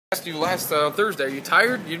Asked you last Thursday. Are you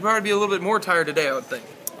tired? You'd probably be a little bit more tired today, I would think.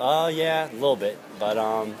 Yeah, a little bit, but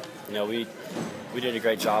you know, we did a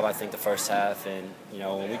great job, I think, the first half, and you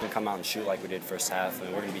know, when we can come out and shoot like we did first half,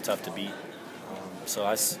 we're going to be tough to beat. So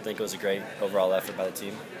I think it was a great overall effort by the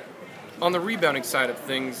team. On the rebounding side of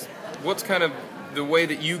things, what's kind of the way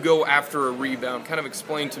that you go after a rebound? Kind of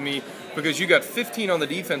explain to me, because you got 15 on the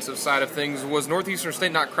defensive side of things. Was Northeastern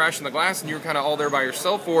State not crashing the glass and you were kind of all there by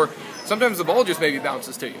yourself, or sometimes the ball just maybe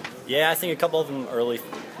bounces to you? Yeah, I think a couple of them early,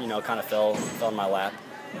 you know, kind of fell in my lap.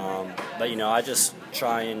 But you know, I just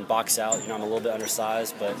try and box out. You know, I'm a little bit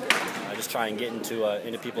undersized, but I just try and get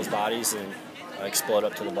into people's bodies and explode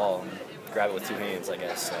up to the ball and grab it with two hands, I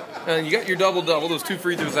guess. So. And you got your double-double, those 2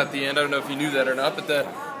 free throws at the end. I don't know if you knew that or not, but the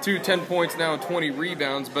 10 points now and 20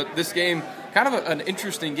 rebounds. But this game, kind of an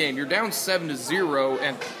interesting game. You're down 7-0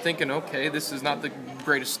 and thinking, okay, this is not the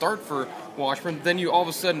greatest start for Washburn. Then you all of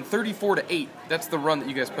a sudden 34-8. That's the run that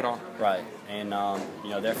you guys put on. Right, and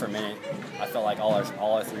you know, there for a minute, I felt like all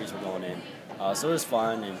our threes were going in. So it was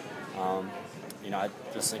fun, and you know, I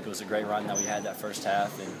just think it was a great run that we had that first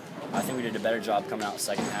half, and I think we did a better job coming out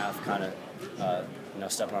second half, kind of you know,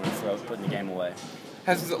 stepping on the throat, putting the game away.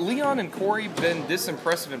 Has Leon and Corey been this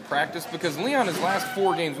impressive in practice? Because Leon, his last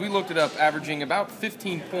 4 games, we looked it up, averaging about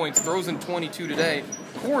 15 points, throws in 22 today.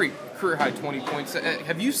 Corey, career-high 20 points.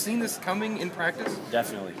 Have you seen this coming in practice?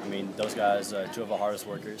 Definitely. I mean, those guys, 2 of our hardest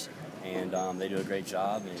workers, and they do a great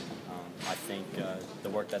job. And I think the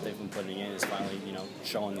work that they've been putting in is finally, you know,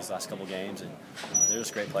 showing these last couple games. And they're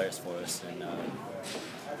just great players for us, and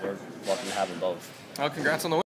we're welcome to have them both. Well, congrats on the win.